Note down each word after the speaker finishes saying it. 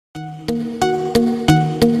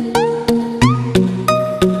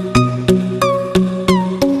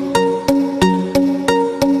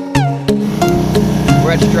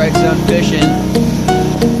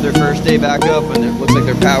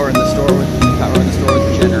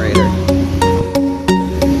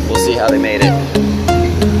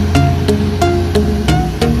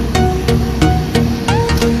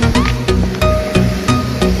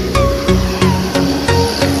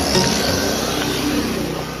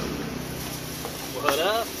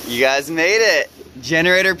You guys made it.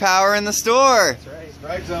 Generator power in the store. That's right.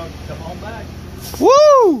 Strike zone. Come on back.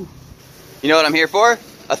 Woo! You know what I'm here for?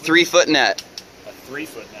 A 3-foot net. A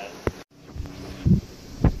 3-foot net.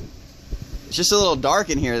 It's just a little dark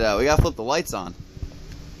in here though. We gotta flip the lights on.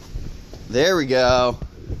 There we go.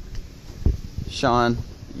 Sean,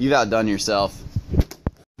 you've outdone yourself.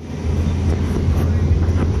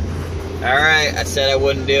 Alright, I said I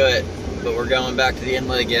wouldn't do it, but we're going back to the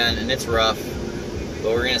inlet again, and it's rough.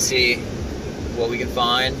 But we're gonna see what we can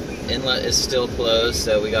find. Inlet is still closed,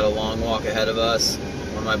 so we got a long walk ahead of us.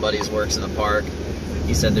 One of my buddies works in the park.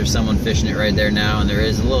 He said there's someone fishing it right there now, and there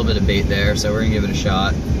is a little bit of bait there, so we're gonna give it a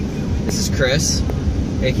shot. This is Chris,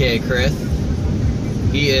 aka Chris.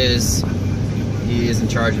 He is in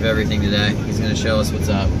charge of everything today. He's gonna show us what's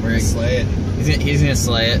up. We're gonna slay it. He's gonna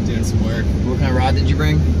slay it. Doing some work. What kind of rod did you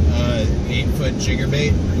bring? 8-foot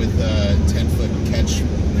jiggerbait with a 10-foot catch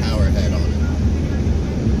power head on it.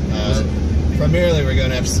 Primarily, we're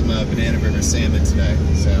going after some Banana River salmon today.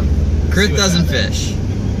 So Chris doesn't fish,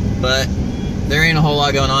 but there ain't a whole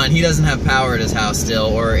lot going on. He doesn't have power at his house still,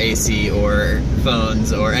 or AC, or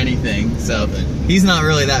phones, or anything. So he's not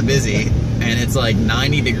really that busy, and it's like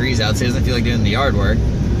 90 degrees out, so he doesn't feel like doing the yard work.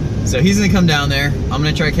 So he's gonna come down there. I'm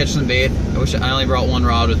gonna try to catch some bait. I wish I only brought one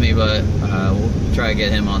rod with me, but we'll try to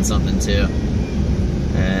get him on something too.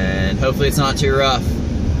 And hopefully it's not too rough.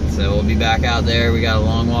 So we'll be back out there. We got a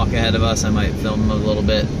long walk ahead of us. I might film a little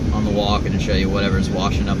bit on the walk and show you whatever's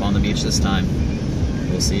washing up on the beach this time.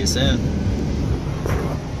 We'll see you soon.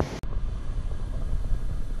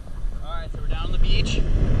 Alright, so we're down on the beach.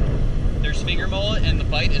 There's finger mullet, and the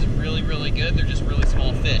bite is really, really good. They're just really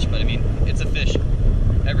small fish, but I mean, it's a fish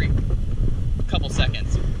every couple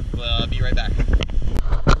seconds. We'll be right back.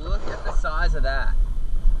 Look at the size of that.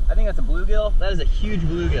 I think that's a bluegill. That is a huge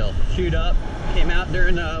bluegill. Chewed up. Came out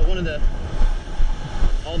during one of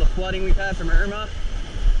all the flooding we've had from Irma.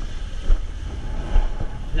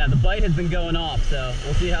 Now the bite has been going off, so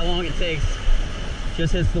we'll see how long it takes.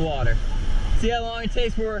 Just hits the water. See how long it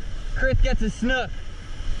takes before Chris gets his snook.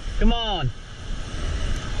 Come on.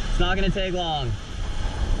 It's not gonna take long.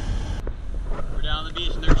 We're down on the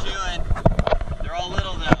beach and they're chewing. They're all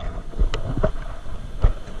little though.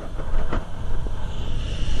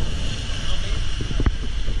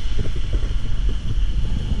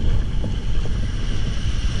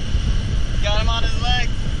 Got him on his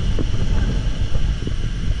legs.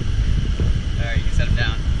 There, you can set him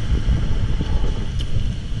down.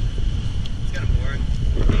 He's got him bored.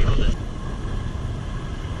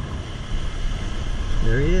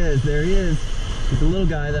 There he is, there he is. He's a little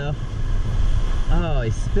guy though. Oh, he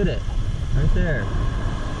spit it right there.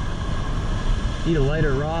 Need a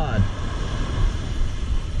lighter rod.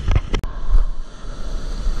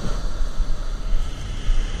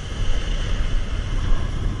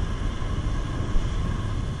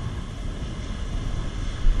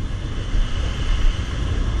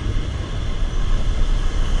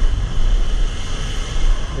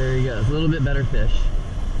 There he goes, a little bit better fish.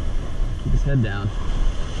 Keep his head down.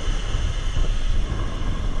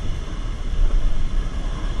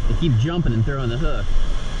 They keep jumping and throwing the hook.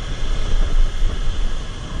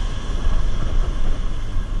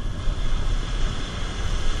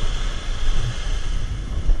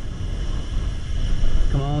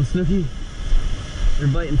 Come on, Snooky. You're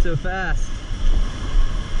biting so fast.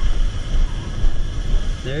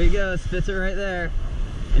 There you go, spits it right there.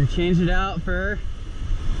 And changed it out for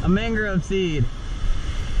a mangrove seed.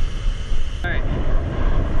 Alright,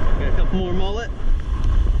 got a couple more mullet.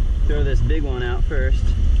 Throw this big one out first.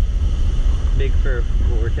 Big for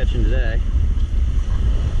what we're catching today.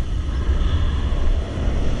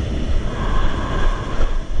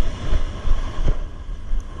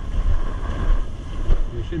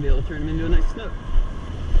 We should be able to turn him into a nice snook.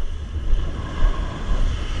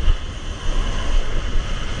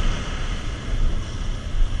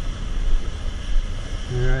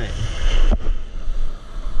 Alright.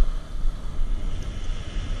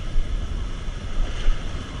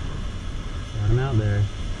 Got him out there.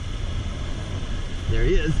 There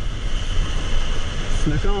he is.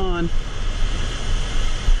 Snook on.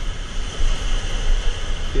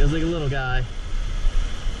 Feels like a little guy,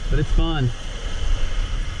 but it's fun.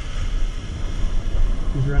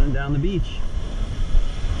 He's running down the beach.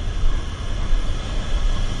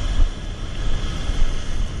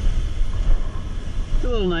 It's a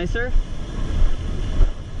little nicer.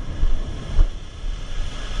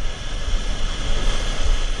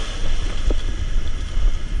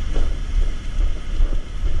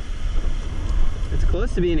 It's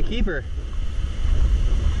close to being a keeper.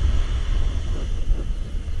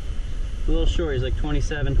 A little short, he's like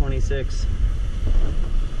 27, 26.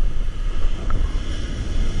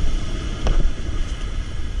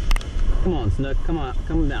 Come on, Snook. Come on.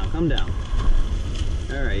 Come down. Come down.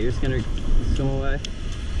 All right, you're just gonna swim away.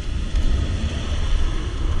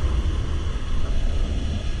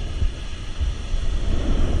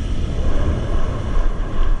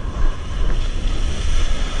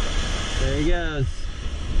 There he goes.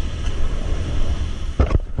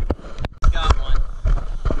 Got one.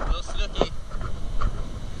 Little Snooky.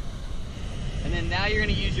 And then now you're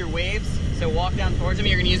gonna use your waves. So walk down towards him.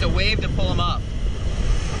 You're gonna use a wave to pull him up.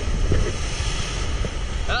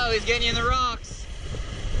 Oh, he's getting you in the rocks.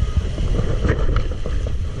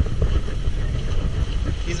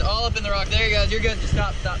 He's all up in the rock. There he goes. You're good. Just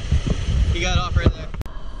stop, stop. He got off right there.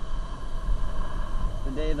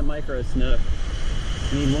 The day of the micro snook.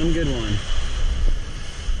 You need one good one.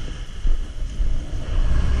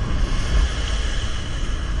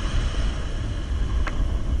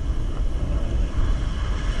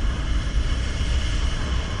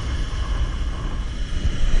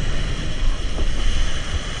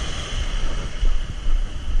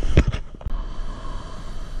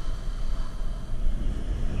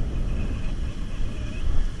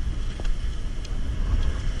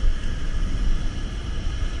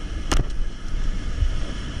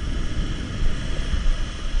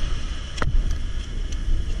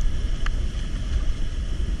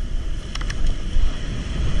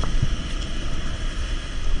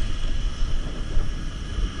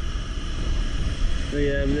 We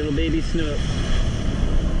have little baby Snook.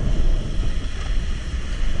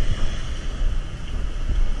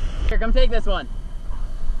 Here, come take this one.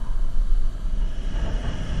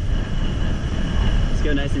 Let's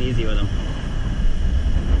go nice and easy with him.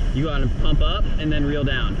 You want to pump up and then reel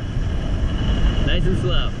down. Nice and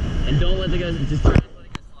slow. And don't let the go, just try not to let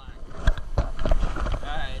it go slack.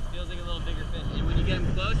 Alright, it feels like a little bigger fish. And when you get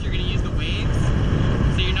him close, you're going to use the waves.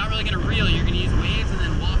 So you're not really going to reel, you're going to use waves and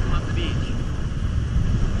then walk him up the beach.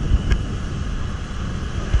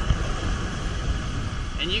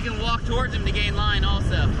 And you can walk towards him to gain line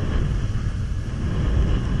also.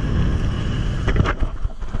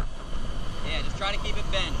 Yeah, just try to keep it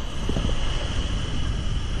bent.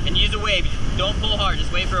 And use a wave. Don't pull hard,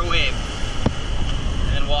 just wait for a wave.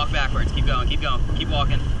 And then walk backwards. Keep going, keep going, keep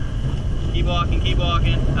walking. Keep walking, keep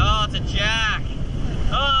walking. Oh, it's a jack.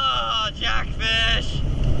 Oh, jackfish.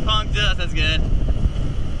 Punked us, that's good.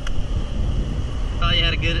 Thought you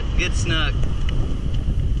had a good snook.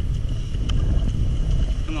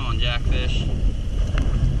 Come on, jackfish.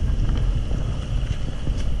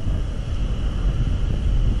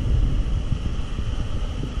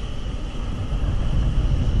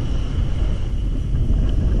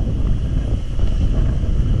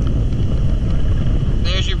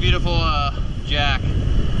 There's your beautiful jack.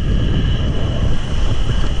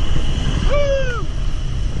 Woo!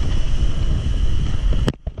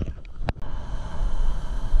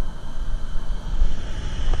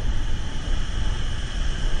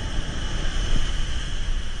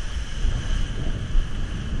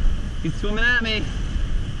 He's swimming at me.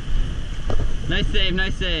 Nice save,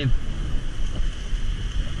 nice save.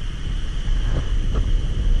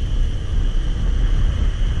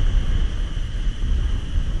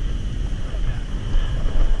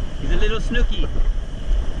 He's a little Snooky.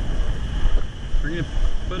 We're gonna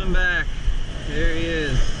put him back. There he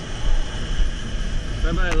is.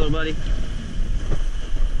 Bye-bye, little buddy.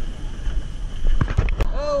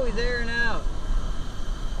 Oh, he's airing out.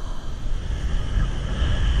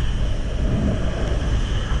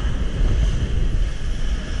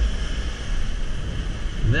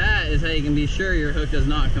 That is how you can be sure your hook does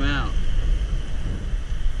not come out.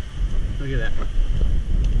 Look at that.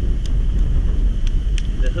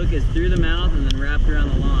 The hook is through the mouth and then wrapped around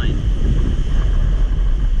the line.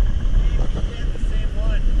 The same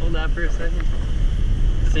one. Hold that for a second.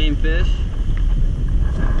 Same fish.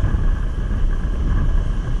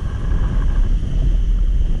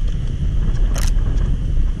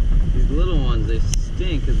 These little ones, they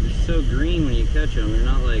stink because they're so green when you catch them. They're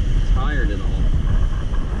not like tired at all.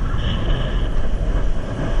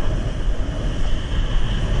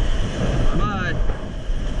 Bye.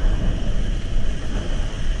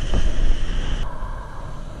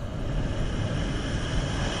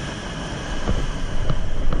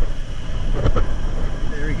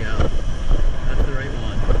 There we go. That's the right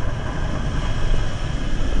one.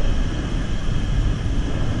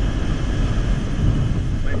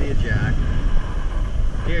 Might be a jack.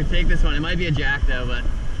 Here, take this one. It might be a jack though, but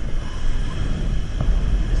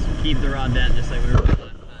just keep the rod bent just like we were doing last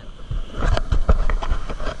time.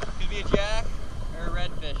 Could be a jack or a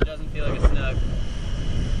redfish. It doesn't feel like a snook.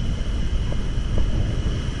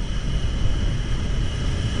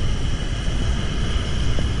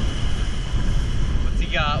 What's he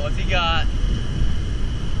got? What's he got?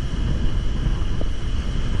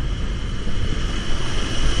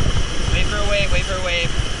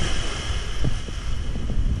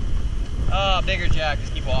 lot bigger, Jack.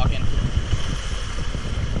 Just keep walking.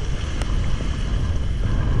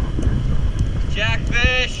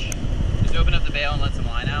 Jackfish! Just open up the bail and let some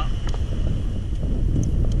line out.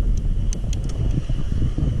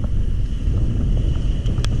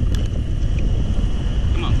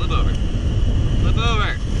 Come on, flip over. Flip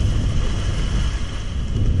over.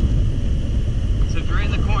 So it's right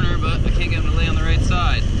in the corner, but I can't get him to lay on the right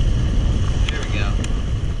side. There we go.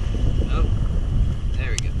 Oh,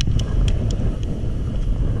 there we go.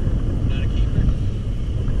 Not a keeper.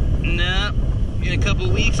 No. In a couple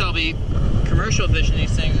weeks, I'll be commercial fishing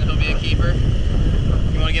these things and he'll be a keeper.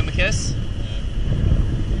 You want to give him a kiss?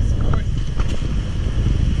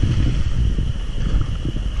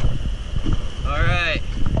 All right.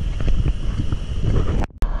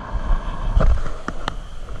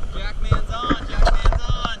 Jackman's on. Jackman's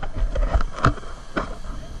on.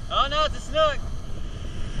 Oh no, it's a snook.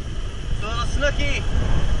 It's a little snooky.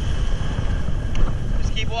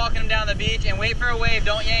 Just keep walking him down the beach and wait for a wave.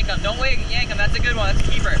 Don't yank him. Don't yank him. That's a good one. That's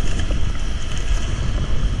a keeper.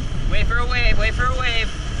 Wait for a wave. Wait for a wave.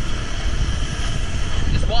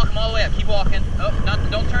 Just walk him all the way up. Keep walking. Oh,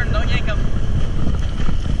 don't turn. Don't yank him.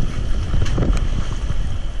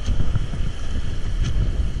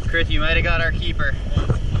 Chris, you might have got our keeper.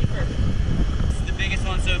 This is the biggest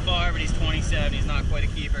one so far, but he's 27. He's not quite a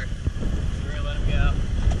keeper. So we're gonna let him go.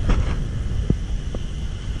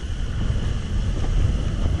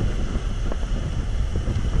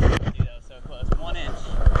 Dude, that was so close. 1 inch.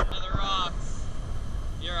 Another rocks.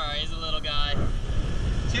 You're alright. He's a little guy.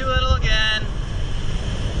 Too little again.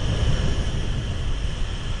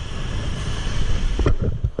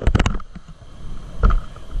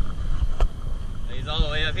 He's all the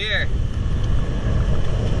way up here.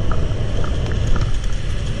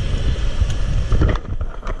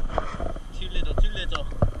 Too little, too little.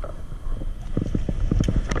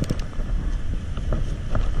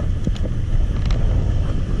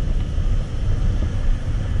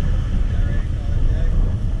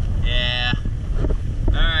 Yeah.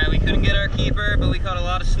 Alright, we couldn't get our keeper, but we caught a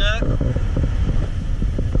lot of snook. And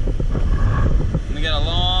we got a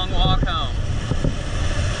long walk home.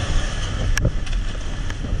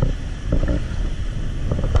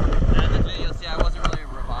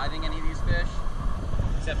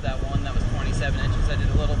 Except that one that was 27 inches, I did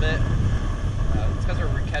a little bit. It's because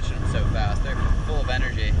we're catching them so fast. They're full of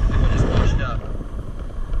energy. They were just washed up. A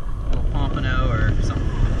little pompano or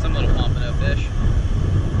some little pompano fish.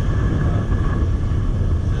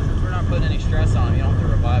 Since we're not putting any stress on them, you don't have to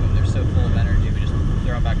revive them. They're so full of energy. We just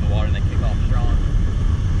throw them back in the water and they kick off strong.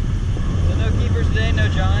 So no keepers today, no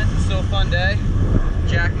giants. It's still a fun day.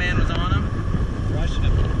 Jackman was on them. Crushing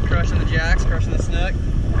them. Crushing the jacks, crushing the snook.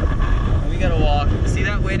 We gotta walk. See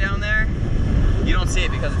that way down there? You don't see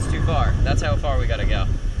it because it's too far. That's how far we gotta go.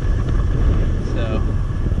 So,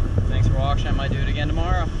 thanks for watching. I might do it again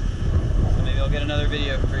tomorrow. So maybe I'll get another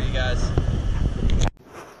video for you guys.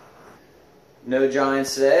 No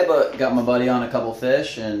giants today, but got my buddy on a couple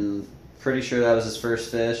fish, and pretty sure that was his first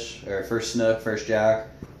fish, or first snook, first jack.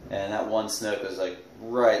 And that one snook was like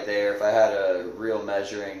right there. If I had a real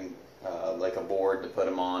measuring, like a board to put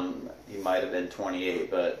him on, he might have been 28,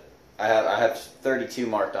 but I have 32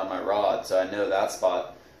 marked on my rod, so I know that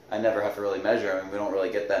spot. I never have to really measure. I mean, we don't really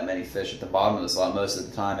get that many fish at the bottom of the slot. Most of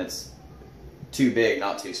the time it's too big,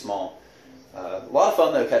 not too small. A lot of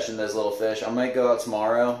fun though catching those little fish. I might go out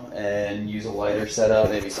tomorrow and use a lighter setup,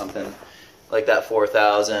 maybe something like that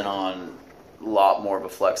 4000 on a lot more of a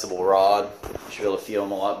flexible rod. I should be able to feel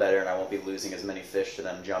them a lot better, and I won't be losing as many fish to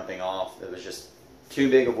them jumping off. It was just too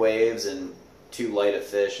big of waves and too light of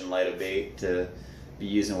fish and light of bait to be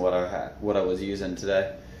using what I was using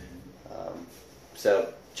today.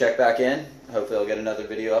 So check back in. Hopefully I'll get another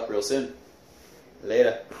video up real soon.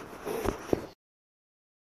 Later.